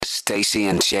Stacey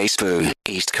and J Sbu,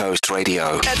 East Coast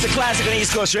Radio. That's a classic on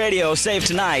East Coast Radio. Save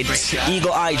Tonight,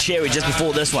 Eagle Eye Cherry. Just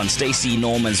before this one, Stacey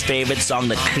Norman's favorite song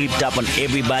that creeped up on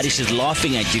everybody. She's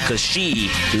laughing at you because she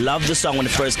loved the song when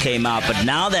it first came out. But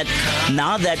now that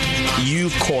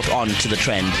you've caught on to the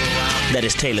trend that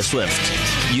is Taylor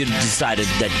Swift, you decided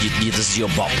that this is your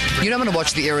bop. You know I'm going to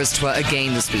watch the Eras tour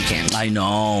again this weekend. I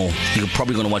know. You're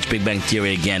probably going to watch Big Bang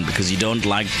Theory again because you don't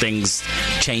like things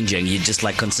changing. You just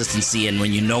like consistency, and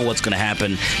when you know what's going to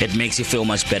happen, it makes you feel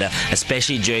much better,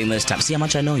 especially during this time. See how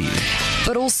much I know you.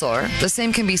 But also, the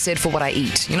same can be said for what I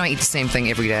eat. You know, I eat the same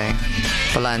thing every day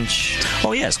for lunch.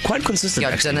 Oh, yes. Quite consistent, Yeah,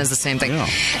 actually. dinner's the same thing. Yeah.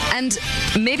 And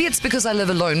maybe it's because I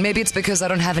live alone. Maybe it's because I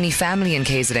don't have any family in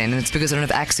KZN, and it's because I don't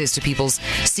have access to people's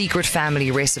secret family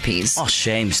recipes. Oh,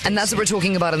 shame, Stacey. And that's what we're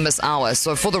talking about in this hour.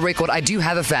 So for the record, I do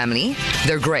have a family.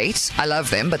 They're great. I love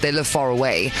them, but they live far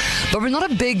away. But we're not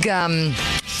a big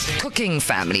cooking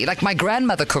family. Like, my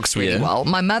grandmother cooks really well.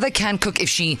 My mother can cook if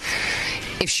she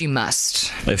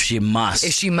must. If she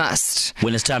must.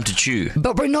 When it's time to chew.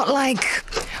 But we're not like,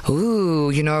 ooh,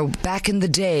 you know, back in the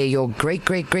day, your great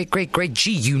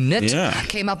G unit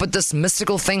came up with this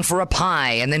mystical thing for a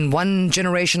pie, and then one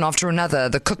generation after another,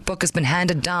 the cookbook has been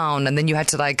handed down, and then you had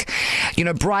to, like, you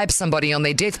know, bribe somebody on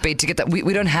their deathbed to get that.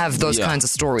 We don't have those kinds of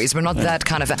stories. We're not that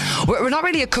kind of we're not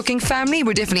really a cooking family.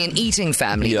 We're definitely an eating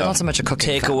family, but not so much a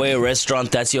cooking Takeaway family.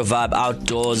 restaurant, that's your vibe.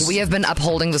 Outdoors. We have been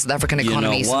upholding the South African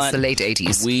economy since the late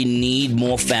 80s. We need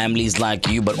more families like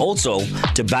you, but also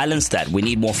to balance that, we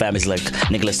need more families like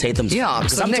Nicholas Tatham's. Yeah,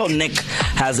 because so I'm told Nick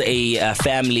has a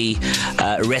family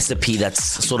recipe that's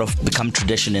sort of become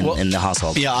tradition in the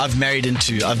household. Yeah, I've married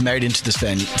into this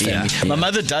family. Yeah. My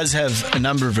mother does have a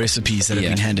number of recipes that have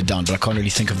been handed down, but I can't really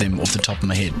think of them off the top of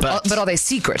my head. But are they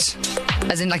secret?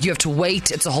 As in, like, you have to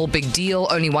wait, it's a whole big deal,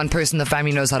 only one person in the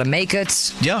family knows how to make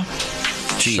it? Yeah.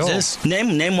 Jesus. Sure.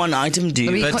 Name one item, do you?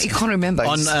 I mean, you can't remember.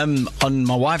 On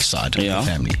my wife's side of the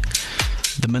family,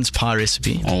 the mince pie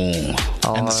recipe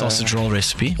and the sausage roll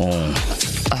recipe.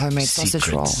 A homemade sausage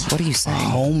roll. What are you saying?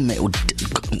 Homemade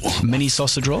mini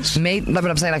sausage rolls? Made, no, but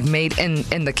I'm saying, like, made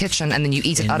in the kitchen, and then you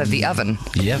eat it out of the oven.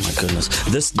 Yeah, my goodness.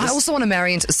 This I also want to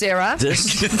marry into Sarah.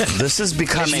 This is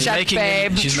becoming she's making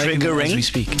triggering as we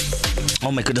speak.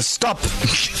 Oh my goodness! Stop!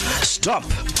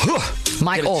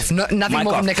 Mic off. No, nothing Mic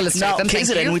more off. from Nicholas Now, Tatham. Thank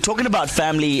you. We're talking about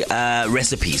family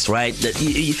recipes, right? That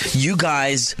you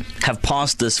guys have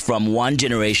passed this from one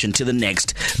generation to the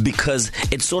next because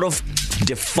it sort of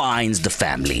defines the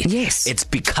family. Yes. It's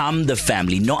become the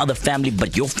family. No other family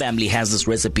but your family has this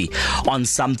recipe on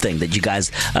something that you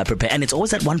guys prepare. And it's always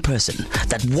that one person.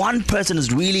 That one person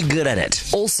is really good at it.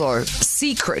 Also,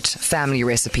 secret family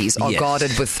recipes are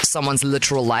guarded with someone's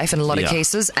literal life in a lot of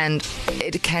cases, and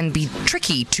it can be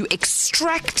tricky to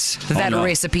extract that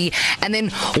recipe. And then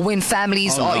when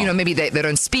families are, you know, maybe they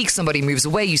don't speak, somebody moves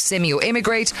away, you semi or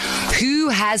emigrate, who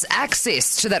has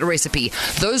access to that recipe?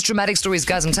 Those dramatic stories,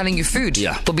 guys, I'm telling you, food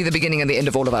will be the beginning and the end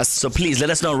of all of us. So please let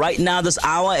us know right now, this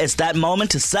hour. It's that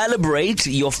moment to celebrate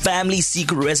your family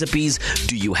secret recipes.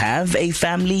 Do you have a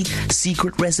family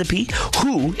secret recipe?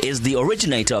 Who is the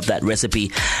originator of that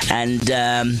recipe? And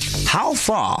how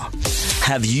far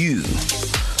have you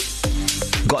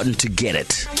gotten to get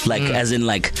it? Like, as in,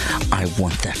 like, I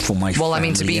want that for my family. Well, I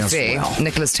mean, to be fair, well.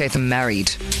 Nicholas Tatham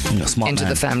married into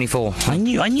the family for I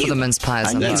knew. for the mince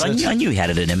pies. I knew he had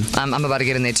it in him. I'm about to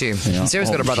get in there too.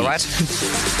 Sarah's got a brother, right?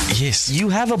 Yes. You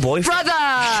have a boyfriend?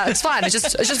 Brother! It's fine. It's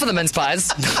just for the mince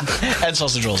pies. And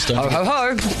sausage rolls, don't Ho, ho,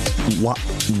 ho. What?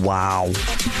 Wow.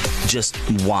 Just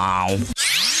wow.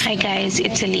 Hi guys,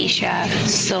 it's Alicia.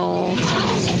 So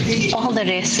all the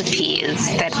recipes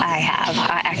that I have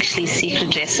are actually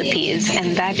secret recipes,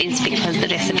 and that is because the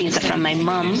recipes are from my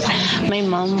mom. My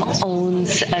mom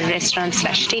owns a restaurant /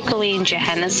 takeaway in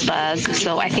Johannesburg,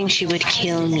 so I think she would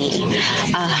kill me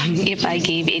if I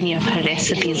gave any of her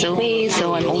recipes away.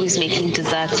 So I'm always making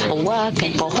desserts for work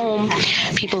and for home.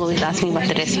 People always ask me what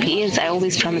the recipe is. I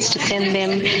always promise to send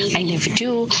them. I never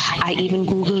do. I even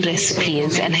Google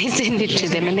recipes and I send it to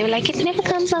them. And they were like, it never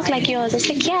comes out like yours. I was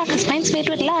like, yeah, because mine's made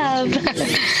with love.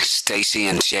 Stacey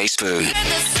and J Sbu.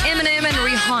 Eminem and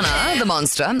Rihanna, The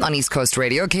Monster, on East Coast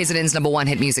Radio, KZN's #1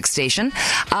 hit music station.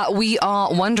 We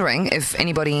are wondering if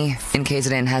anybody in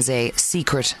KZN has a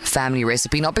secret family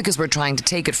recipe, not because we're trying to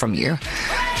take it from you.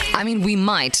 I mean, we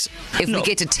might if we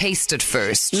get to taste it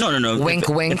first. No. Wink,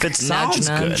 wink. If it sounds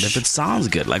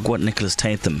nudge. good, like what Nicholas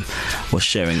Tatham was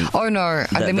sharing. Oh no!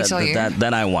 Let me tell you.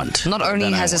 That I want. Not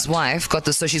only has his wife got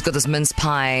this, so she's got this mince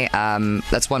pie.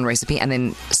 That's one recipe, and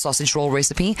then sausage roll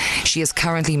recipe. She is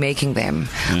currently making them.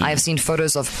 I have seen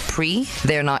photos of pre.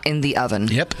 They're now in the oven.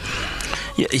 Yep.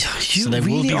 Yeah, you So they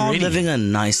really will be are ready. living a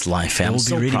nice life. I'm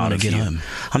so proud of get you. home.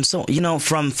 I'm so,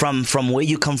 from where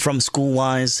you come from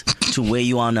school-wise to where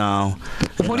you are now.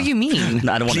 What do you mean?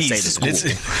 No, I don't want to say the Please,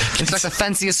 school. It's like the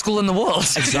fanciest school in the world.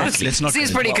 Exactly. Let's not.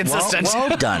 Seems pretty consistent.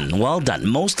 Well done. Well done.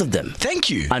 Most of them Thank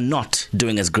you. are not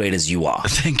doing as great as you are.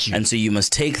 Thank you. And so you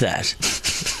must take that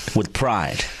with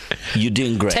pride. You're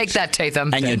doing great. Take that,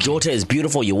 Tatham. And your daughter is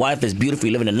beautiful. Your wife is beautiful.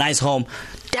 You live in a nice home.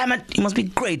 Damn it, you must be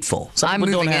grateful. Some I'm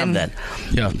people don't moving have in. that.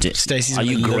 Yeah. Stacey's Are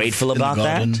you gonna live grateful in the about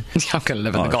that? garden. I'm going to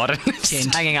live in the garden.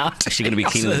 Just hanging out. Is she going to be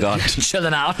cleaning the garden?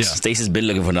 Chilling out. Yeah. Stacey's been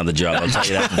looking for another job, I'll tell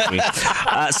you that for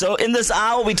free. So in this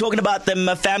hour, we're talking about them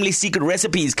family secret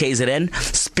recipes, KZN.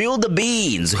 Spill the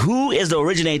beans. Who is the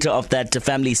originator of that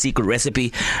family secret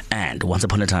recipe? And once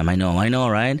upon a time, I know,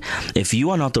 right? If you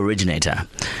are not the originator,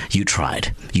 you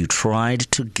tried. You tried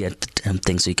to get the damn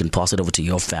thing so you can pass it over to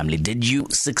your family. Did you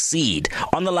succeed?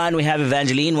 On the line, we have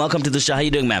Evangeline. Welcome to the show. How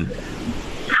you doing, ma'am?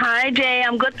 Hi, Jay.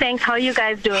 I'm good, thanks. How are you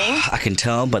guys doing? I can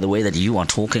tell by the way that you are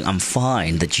talking, I'm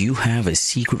fine, that you have a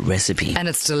secret recipe. And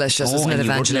it's delicious, isn't it, and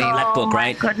you wrote it in Evangeline? a black book, my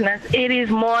right? goodness. It is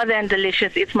more than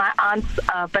delicious. It's my aunt's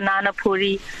banana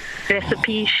puri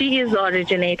recipe. She is the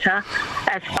originator,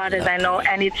 as far as I know,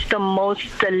 and it's the most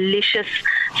delicious,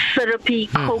 syrupy,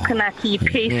 coconutty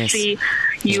pastry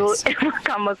you ever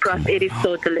come across. It is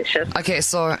so delicious. Okay,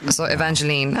 so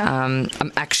Evangeline, I'm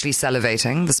actually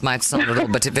salivating. This might sound a little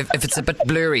bit, if it's a bit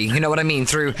blurry, you know what I mean,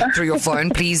 through your phone,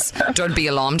 please don't be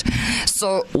alarmed.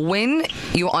 So when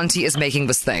your auntie is making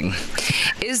this thing,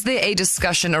 is there a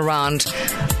discussion around,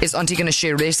 is auntie going to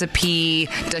share recipe?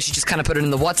 Does she just kind of put it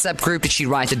in the WhatsApp group? Did she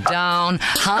write it down?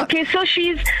 How? Okay, so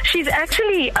she's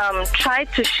actually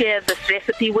tried to share this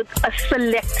recipe with a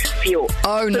select few.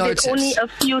 Oh, so noted. there's only a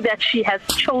few that she has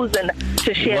chosen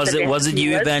to share. Was it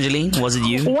you, Evangeline? Was it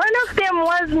you? One of them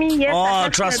was me. Yes. I Oh, have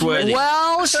to trustworthy. admit.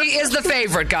 Well, she is the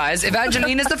favorite, guys.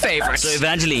 Evangeline is the favorite. So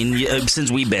Evangeline,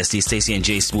 since we besties, Stacey and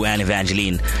J Sbu and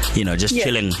Evangeline, just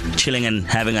chilling and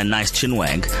having a nice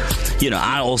chinwag,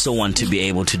 I also want to be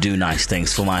able to do nice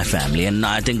things for my family, and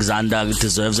I think Zanda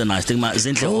deserves a nice thing.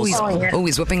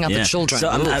 He's whipping up the children.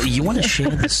 So you want to share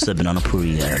this banana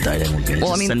puri diet with me?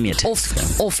 Well, Just send me a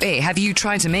text. off air. Have you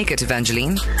tried to make it,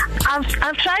 Evangeline?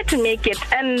 I've tried to make it,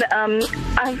 and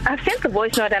I've sent the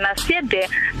voice note, and I've said there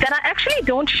that I actually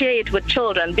don't share it with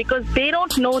children because they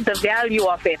don't know the value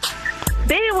of it.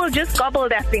 They will just gobble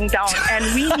that thing down, and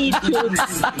we need to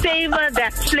savor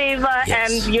that flavor.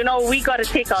 Yes. And we got to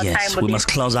take our time with we it. must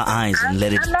close our eyes and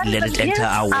let it enter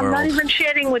our world. I'm not even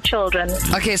sharing with children.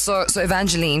 Okay, so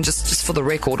Evangeline, just for the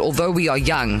record, although we are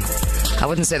young, I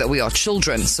wouldn't say that we are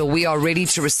children, so we are ready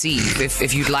to receive.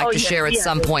 If you'd like to share at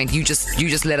some point, you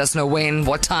just let us know when,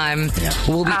 what time. Yeah.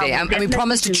 We'll be there, and we definitely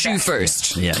promise to do chew that.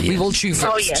 first. Yeah, we will chew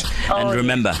first. Oh, yes. And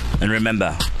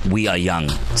remember, we are young.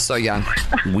 So young.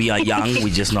 We are young. We're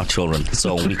just not children,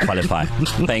 so we qualify.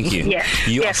 Thank you. Yes,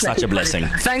 You are definitely. such a blessing.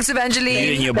 Thanks, Evangeline.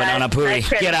 You and your banana puri. Nice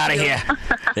Get out of you. here.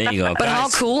 There you go. But how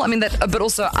Guys, cool! I mean that. But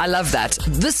also, I love that.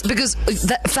 This because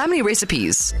that family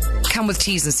recipes come with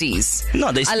T's and C's.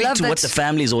 No, they I speak love to that- what the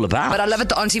family is all about. But I love it.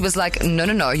 The auntie was like,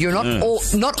 no. You're not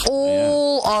not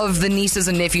all of the nieces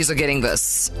and nephews are getting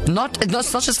this. It's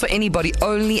not just for anybody.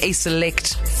 Only a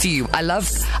select few. I love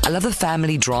the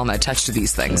family drama attached to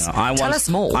these things. Tell us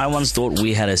more. I once thought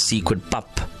we had a secret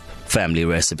pap family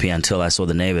recipe until I saw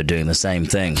the neighbor doing the same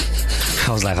thing.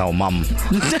 I was like, oh, mum.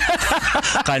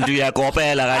 Can't do ya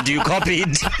copela, can't do you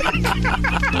copied.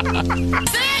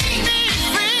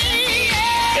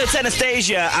 It's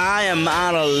Anastasia. I am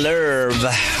out of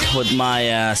love with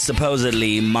my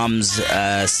supposedly mum's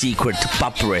secret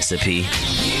pap recipe.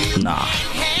 Nah,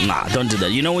 don't do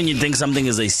that. You know when you think something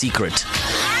is a secret,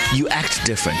 you act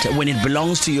different. When it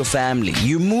belongs to your family,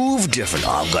 you move different.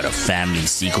 Oh, I've got a family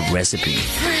secret recipe.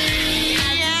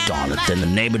 Darn it. Then the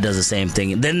neighbor does the same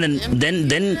thing. Then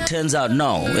turns out,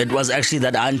 no, it was actually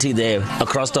that auntie there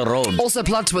across the road. Also,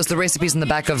 plot twist: the recipes in the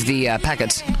back of the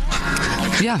packet.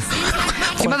 Yeah.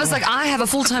 Your mother's like, I have a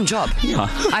full-time job. Yeah.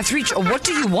 I have 3. What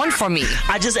do you want from me?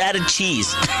 I just added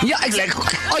cheese. Yeah, exactly.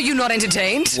 Are you not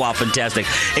entertained? Wow, fantastic.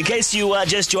 In case you are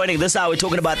just joining this hour, we're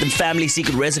talking about the family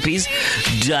secret recipes.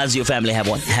 Does your family have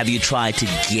one? Have you tried to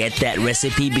get that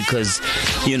recipe? Because,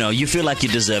 you feel like you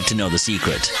deserve to know the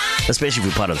secret, especially if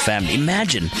you're part of the family.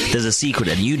 Imagine there's a secret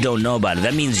and you don't know about it.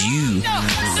 That means you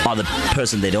are the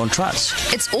person they don't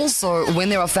trust. It's also when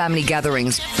there are family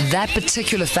gatherings, that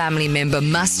particular family member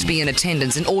must be in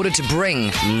attendance in order to bring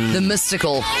the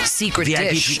mystical secret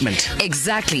VIP dish. treatment.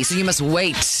 Exactly. So you must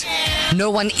wait. No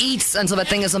one eats until that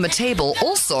thing is on the table.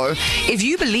 Also, if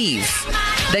you believe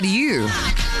that you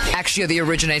actually are the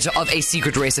originator of a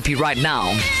secret recipe right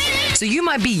now. So you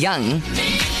might be young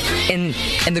in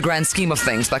the grand scheme of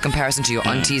things by comparison to your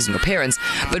aunties and your parents,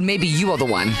 but maybe you are the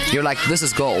one. You're like, this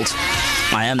is gold.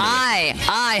 I am.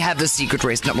 I have the secret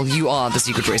recipe. No, well, you are the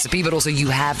secret recipe, but also you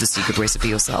have the secret recipe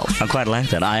yourself. I quite like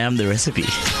that. I am the recipe.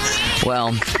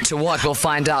 Well, to what? We'll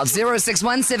find out.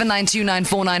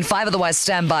 0617929495. Otherwise,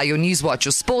 stand by. Your news watch,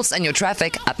 your sports, and your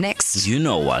traffic up next. You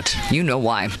know what? You know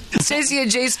why. Stacey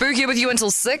J Sbu here with you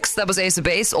until 6. That was Ace of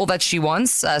Base. All That She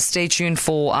Wants. Stay tuned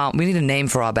for... we need a name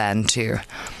for our band, too.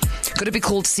 Could it be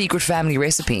called Secret Family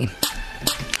Recipe?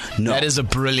 No. That is a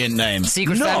brilliant name.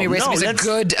 Secret Family Recipe is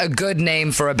a good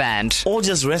name for a band. Or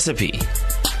just Recipe.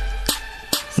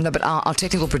 No, but our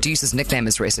technical producer's nickname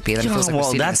is Recipe. Then Yeah,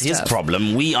 well, that's his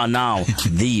problem. We are now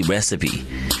the recipe.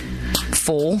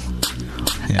 For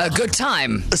a good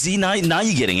time. See, now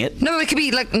you're getting it. No, it could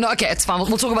be like... No, okay, it's fine.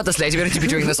 We'll talk about this later. We don't need to be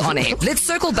doing this on air. Let's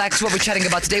circle back to what we're chatting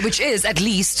about today, which is, at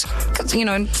least, you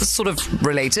know, sort of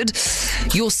related,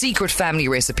 your secret family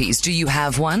recipes. Do you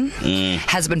have one?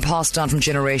 Has it been passed down from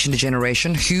generation to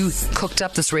generation? Who cooked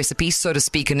up this recipe, so to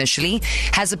speak, initially?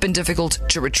 Has it been difficult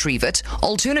to retrieve it?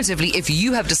 Alternatively, if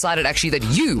you have decided actually that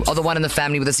you are the one in the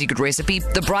family with a secret recipe,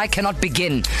 the braai cannot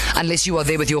begin unless you are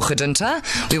there with your gedunta.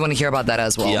 We want to hear about that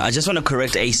as well. Yeah, I just want to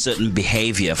correct a certain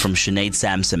behavior from Sinead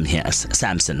Sampson here.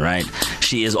 Sampson, right?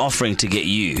 She is offering to get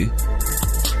you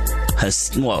her...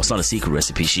 Well, it's not a secret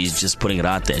recipe. She's just putting it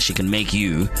out there. She can make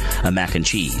you a mac and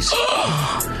cheese.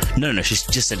 No, she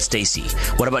just said Stacey.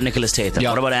 What about Nicholas Tatham?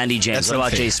 What about Andy James? What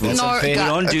about J Sbu? No, we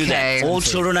don't do that. All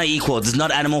children are equal. This is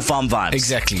not Animal Farm vibes.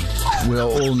 Exactly. We are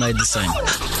all made the same.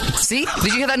 See?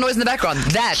 Did you hear that noise in the background?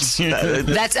 That's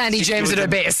Andy James at her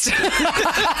best.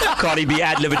 Cardi B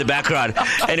ad-lib in the background.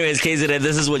 Anyways, KZN,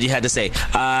 this is what you had to say.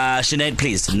 Sinead,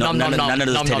 please. None of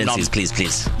those tendencies,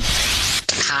 please.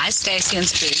 Hi, Stacey and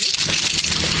Sbu.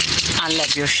 I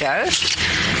love your show.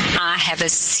 I have a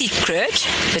secret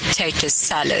potato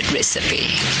salad recipe,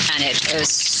 and it is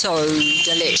so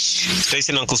delish.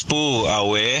 Stacey and Uncle Sbu are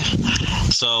aware,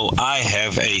 so I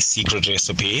have a secret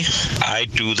recipe. I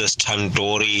do this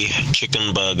tandoori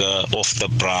chicken burger off the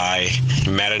braai,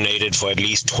 marinated for at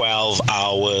least 12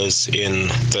 hours in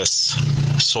this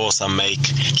sauce I make.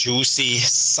 Juicy,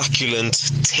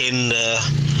 succulent, tender,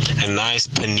 a nice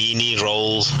panini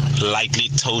roll, lightly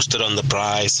toasted on the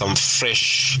braai, some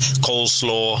fresh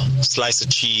coleslaw, slice of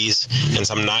cheese, and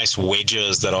some nice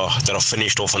wedges that are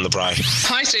finished off on the braai.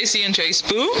 Hi, Stacey and J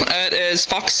Sbu. It is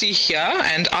Foxy here,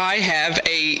 and I have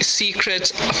a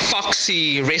secret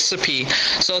Foxy recipe.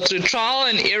 So through trial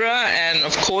and error, and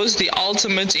of course the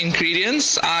ultimate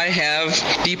ingredients, I have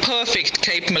the perfect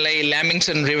Cape Malay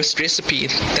Lamington recipe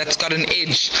that's got an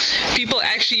edge. People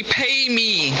actually pay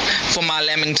me for my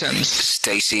lamingtons.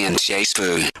 Stacey and J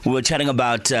Sbu. We're chatting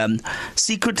about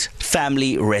secret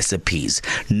family recipes.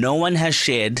 No one has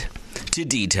shared to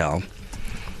detail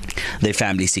their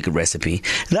family secret recipe.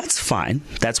 That's fine.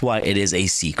 That's why it is a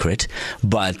secret.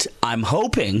 But I'm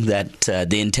hoping that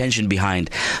the intention behind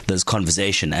this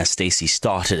conversation, as Stacey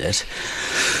started it,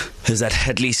 is that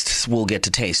at least we'll get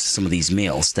to taste some of these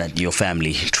meals that your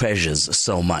family treasures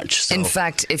so much. So, in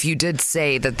fact, if you did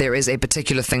say that there is a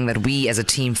particular thing that we as a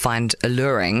team find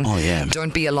alluring,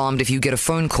 don't be alarmed if you get a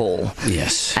phone call.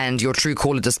 Yes. And your true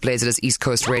caller displays it as East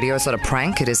Coast Radio. It's not a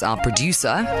prank. It is our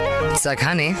producer,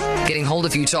 Sakhane, getting hold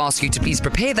of you to ask you to please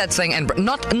prepare that thing. And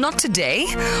not today.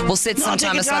 We'll set some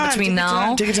time aside between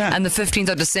now and the 15th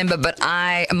of December. But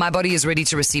my body is ready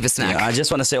to receive a snack. Yeah, I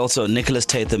just want to say also, Nicholas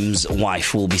Tatham's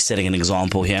wife will be setting an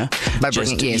example here by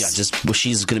bringing.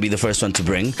 She's going to be the first one to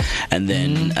bring, and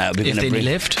then we're going to bring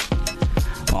left.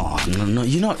 Oh no,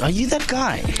 you're not. Are you that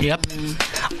guy? Yep.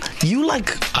 You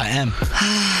like? I am.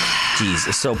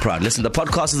 Jeez, so proud. Listen, the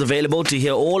podcast is available to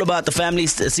hear all about the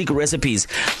family's secret recipes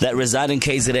that reside in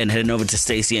KZN. Heading over to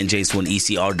Stacey and J Sbu on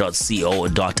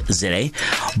ecr.co.za.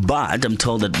 But I'm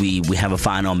told that we have a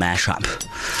final mashup.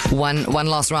 One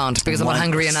last round because I'm not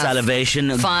hungry enough.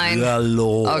 Salivation. Fine.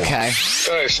 Galore. Okay.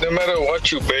 Guys, no matter what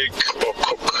you bake or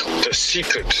cook, the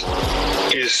secret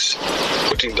is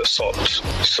putting the salt.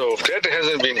 So if that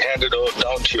hasn't been handed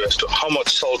down to you as to how much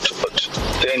salt to put,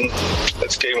 then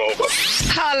it's game over.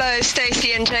 Hello,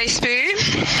 Stacey and J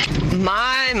Sbu.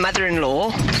 My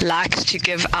mother-in-law likes to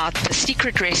give out the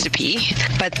secret recipe,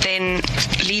 but then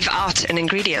leave out an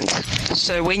ingredient.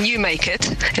 So when you make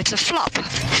it, it's a flop.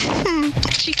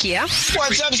 Cheeky, yeah?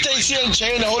 What's up, Stacey and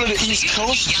Jay and the whole of the East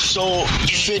Coast? So,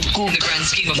 Fit Cook,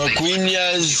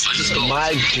 Magwinias,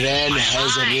 my gran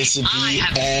has a recipe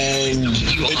and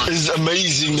it is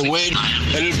amazing the way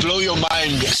it'll blow your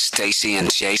mind. Stacey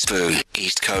and J Sbu,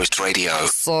 East Coast Radio.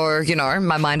 So,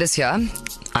 my mind is here.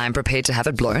 I'm prepared to have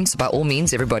it blown. So by all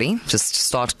means, everybody, just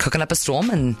start cooking up a storm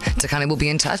and Takani will be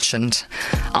in touch and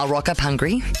I'll rock up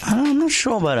hungry. I'm not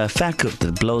sure about a fat cook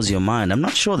that blows your mind. I'm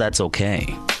not sure that's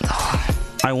okay.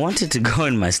 I want it to go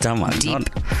in my stomach.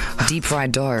 Deep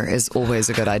fried dough is always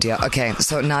a good idea. Okay,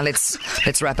 so now let's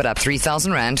wrap it up.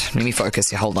 3,000 Rand. Let me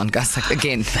focus here. Hold on, guys.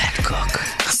 Again, fat cook.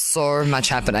 So much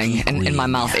happening in my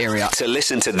mouth area. To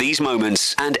listen to these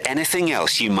moments and anything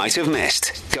else you might have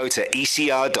missed, go to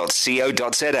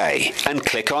ecr.co.za and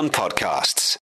click on podcasts.